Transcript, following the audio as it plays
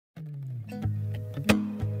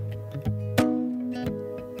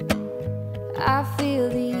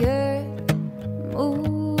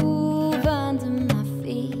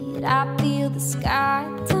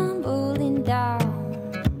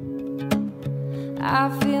I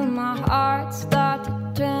feel my heart start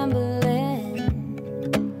to trembling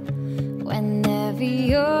whenever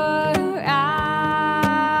you're around.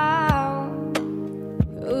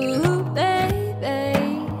 Ooh, baby,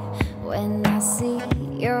 when I see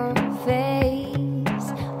your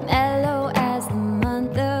face, mellow as the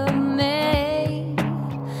month of May.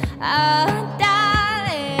 Oh,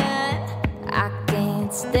 darling, I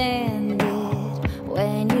can't stand it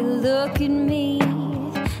when you look at me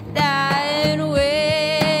that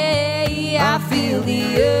way. I feel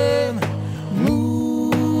the earth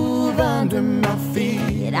move under my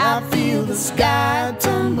feet. I feel the sky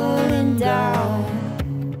tumbling down.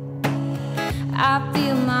 I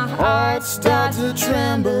feel my heart start to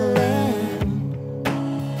trembling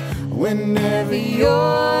whenever you're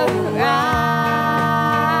around.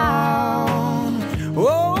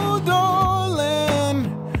 Oh, darling,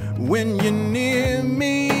 when you're near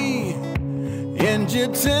me and you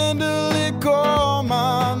tenderly call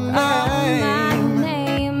my name.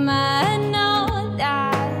 I know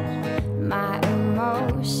that my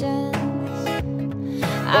emotions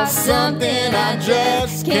are something I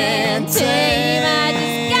just can't tame. I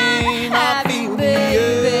just gotta have you,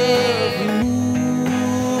 baby.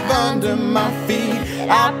 Move under my feet.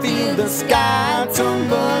 I feel the sky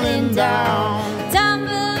tumbling down.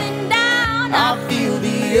 Tumbling down. I feel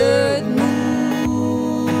the earth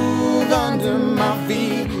move under my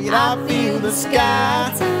feet. I feel the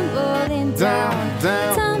sky tumbling down,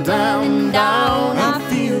 down, tumbling down. I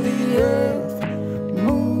feel the earth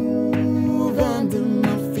move under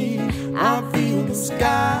my feet. I feel the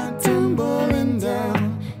sky tumbling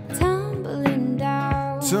down, tumbling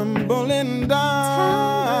down, tumbling down.